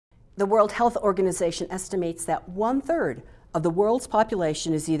The World Health Organization estimates that 1/3 of the world's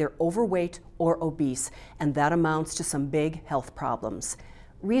population is either overweight or obese, and that amounts to some big health problems.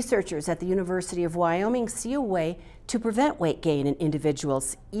 Researchers at the University of Wyoming see a way to prevent weight gain in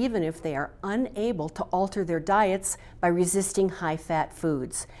individuals, even if they are unable to alter their diets by resisting high-fat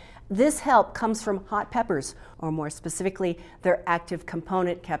foods. This help comes from hot peppers, or more specifically, their active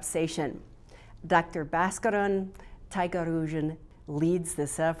component, capsaicin. Dr. Baskaran Thyagarajan leads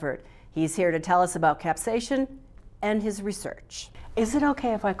this effort. He's here to tell us about capsaicin and his research. Is it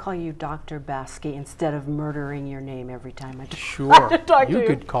okay if I call you Dr. Baski instead of murdering your name every time I Sure. talk to You you?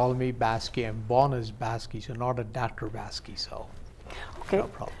 could call me Baski. I'm born as Baski, so not a Dr. Baski, so Okay. no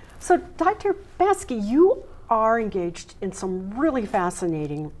problem. So, Dr. Baski, you are engaged in some really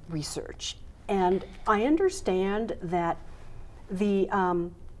fascinating research, and I understand that the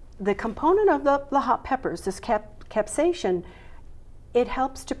component of the hot peppers, this capsaicin, it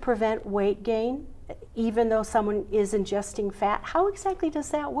helps to prevent weight gain, even though someone is ingesting fat. How exactly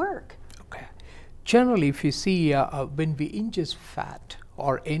does that work? Okay. Generally, if you see when we ingest fat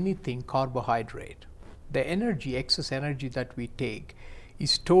or anything carbohydrate, the energy, excess energy that we take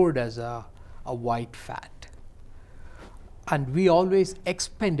is stored as a white fat. And we always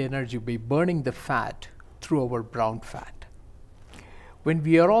expend energy by burning the fat through our brown fat. When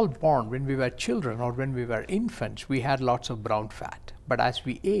we are all born, when we were children or when we were infants, we had lots of brown fat. But as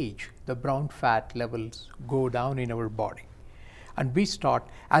we age, the brown fat levels go down in our body. And we start,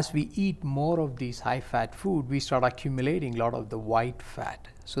 as we eat more of these high-fat food, we start accumulating a lot of the white fat.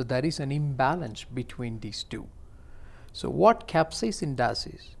 So there is an imbalance between these two. So what capsaicin does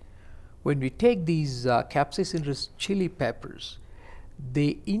is, when we take these capsaicin-rich chili peppers,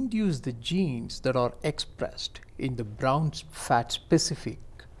 they induce the genes that are expressed in the brown fat specific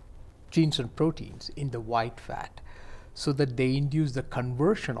genes and proteins in the white fat, so that they induce the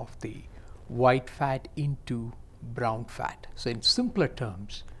conversion of the white fat into brown fat. So in simpler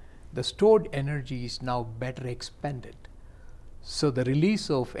terms, the stored energy is now better expended. So the release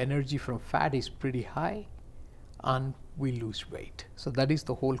of energy from fat is pretty high and we lose weight. So that is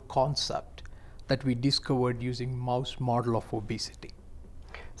the whole concept that we discovered using mouse model of obesity.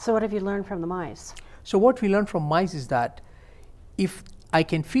 So what have you learned from the mice? So what we learned from mice is that if I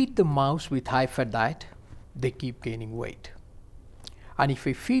can feed the mouse with high-fat diet, they keep gaining weight. And if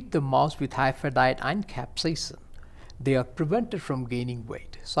I feed the mouse with high-fat diet and capsaicin, they are prevented from gaining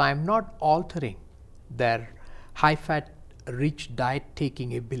weight. So I am not altering their high-fat rich diet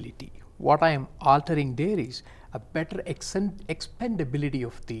taking ability. What I am altering there is a better expendability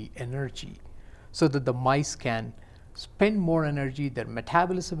of the energy, so that the mice can spend more energy, their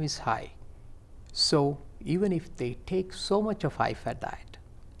metabolism is high. So even if they take so much of high-fat diet,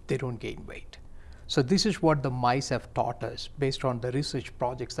 they don't gain weight. So this is what the mice have taught us based on the research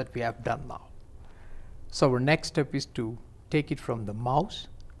projects that we have done now. So our next step is to take it from the mouse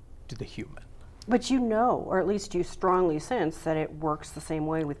to the human. But you know, or at least you strongly sense, that it works the same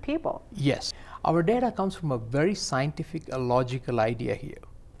way with people. Yes. Our data comes from a very scientific, logical idea here,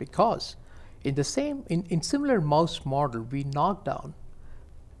 because in similar mouse model, we knock down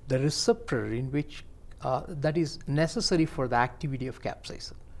the receptor in which that is necessary for the activity of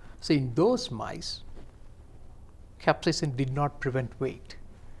capsaicin. So in those mice, capsaicin did not prevent weight.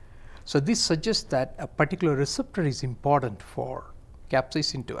 So this suggests that a particular receptor is important for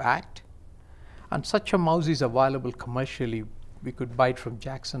capsaicin to act, and such a mouse is available commercially. We could buy it from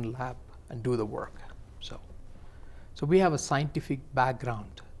Jackson Lab and do the work. So we have a scientific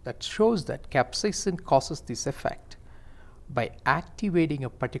background that shows that capsaicin causes this effect by activating a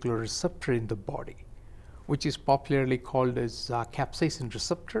particular receptor in the body, which is popularly called as capsaicin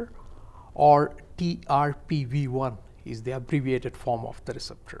receptor, or TRPV1 is the abbreviated form of the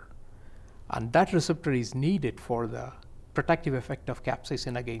receptor. And that receptor is needed for the protective effect of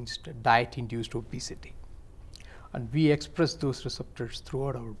capsaicin against diet-induced obesity. And we express those receptors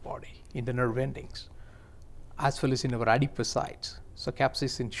throughout our body in the nerve endings, as well as in our adipocytes. So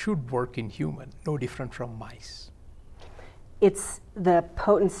capsaicin should work in human, no different from mice. It's the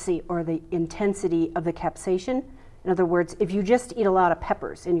potency or the intensity of the capsaicin. In other words, if you just eat a lot of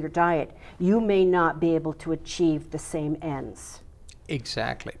peppers in your diet, you may not be able to achieve the same ends.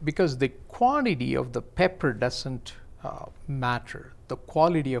 Exactly, because the quantity of the pepper doesn't matter. The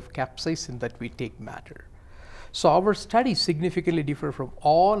quality of capsaicin that we take matter. So our studies significantly differ from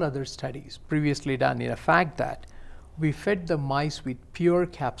all other studies previously done in the fact that we fed the mice with pure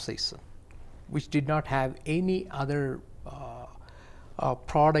capsaicin, which did not have any other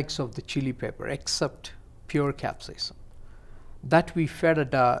products of the chili pepper except pure capsaicin. That we fed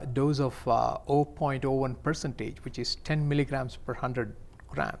at a dose of 0.01%, which is 10 milligrams per 100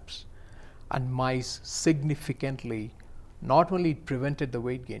 grams. and mice significantly, not only prevented the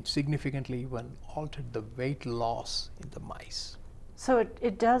weight gain, significantly even altered the weight loss in the mice. So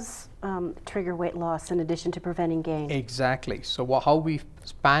it does trigger weight loss in addition to preventing gain. Exactly. So how we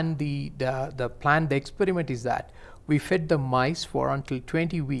planned the experiment is that we fed the mice for until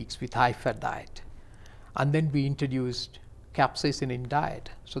 20 weeks with high-fat diet, and then we introduced capsaicin in diet,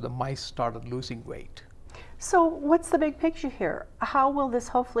 so the mice started losing weight. So what's the big picture here? How will this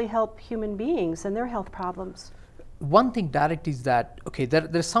hopefully help human beings and their health problems? One thing direct is that, okay,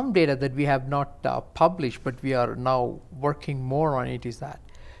 there's some data that we have not published, but we are now working more on it, is that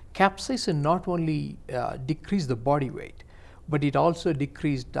capsaicin not only decreased the body weight, but it also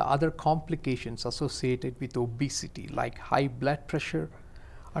decreased the other complications associated with obesity, like high blood pressure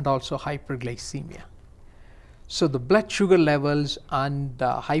and also hyperglycemia. So the blood sugar levels and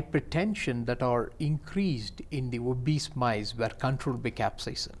hypertension that are increased in the obese mice were controlled by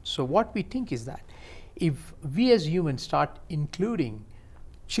capsaicin. So what we think is that if we as humans start including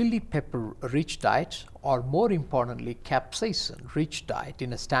chili pepper rich diets, or more importantly capsaicin rich diet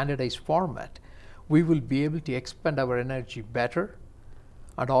in a standardized format, we will be able to expend our energy better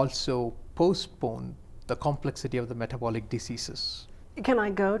and also postpone the complexity of the metabolic diseases. Can I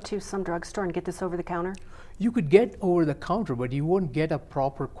go to some drugstore and get this over the counter? You could get over the counter, but you won't get a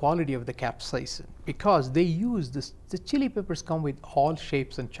proper quality of the capsaicin because they use this. The chili peppers come with all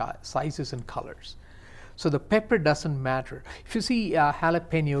shapes and sizes and colors. So the pepper doesn't matter. If you see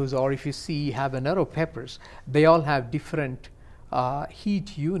jalapenos or if you see habanero peppers, they all have different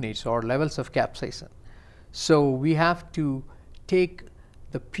heat units or levels of capsaicin. So we have to take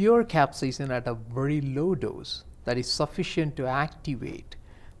the pure capsaicin at a very low dose that is sufficient to activate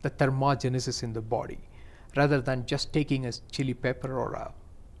the thermogenesis in the body, rather than just taking a chili pepper or a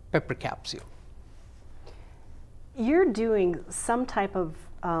pepper capsule. You're doing some type of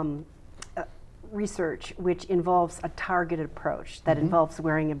research which involves a targeted approach that involves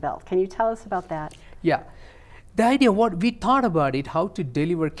wearing a belt. Can you tell us about that? Yeah. The idea, what we thought about it, how to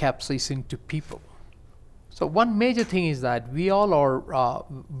deliver capsaicin to people. So one major thing is that we all are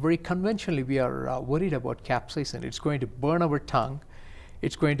very conventionally, we are worried about capsaicin. It's going to burn our tongue.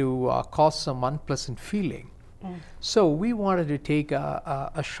 It's going to cause some unpleasant feeling. So we wanted to take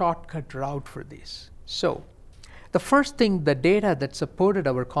a shortcut route for this. So the first thing, the data that supported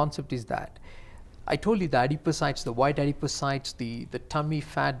our concept is that I told you the adipocytes, the white adipocytes, the tummy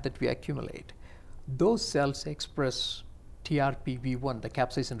fat that we accumulate, those cells express TRPV1, the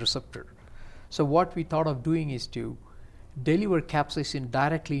capsaicin receptor. So what we thought of doing is to deliver capsaicin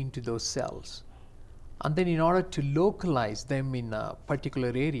directly into those cells. And then in order to localize them in a particular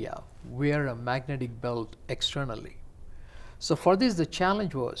area, wear a magnetic belt externally. So for this, the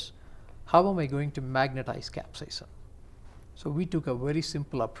challenge was, how am I going to magnetize capsaicin? So we took a very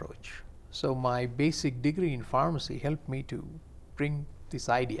simple approach. So my basic degree in pharmacy helped me to bring this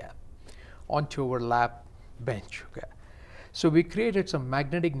idea onto our lab bench. Okay. So we created some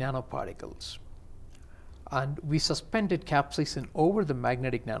magnetic nanoparticles, and we suspended capsaicin over the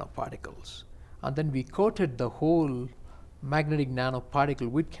magnetic nanoparticles, and then we coated the whole magnetic nanoparticle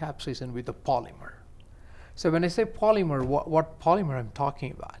with capsaicin with a polymer. So when I say polymer, what polymer I'm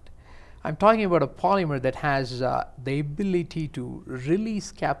talking about? I'm talking about a polymer that has the ability to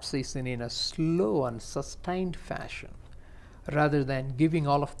release capsaicin in a slow and sustained fashion, rather than giving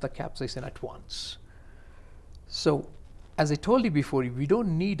all of the capsaicin at once. So as I told you before, we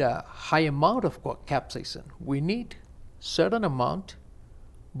don't need a high amount of capsaicin. We need certain amount,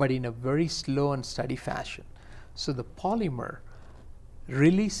 but in a very slow and steady fashion. So the polymer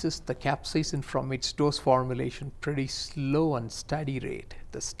releases the capsaicin from its dose formulation pretty slow and steady rate.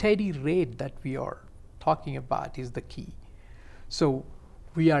 The steady rate that we are talking about is the key. So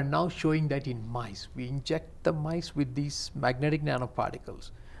we are now showing that in mice. We inject the mice with these magnetic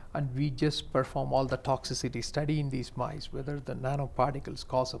nanoparticles, and we just perform all the toxicity study in these mice, whether the nanoparticles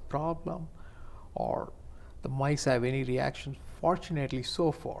cause a problem or the mice have any reactions. Fortunately,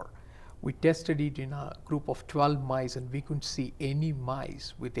 so far, we tested it in a group of 12 mice, and we couldn't see any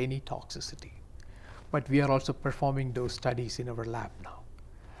mice with any toxicity. But we are also performing those studies in our lab now.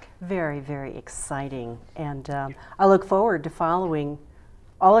 Very, very exciting. And I look forward to following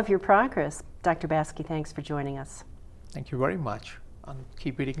all of your progress. Dr. Baski, thanks for joining us. Thank you very much. And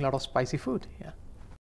keep eating a lot of spicy food. Yeah.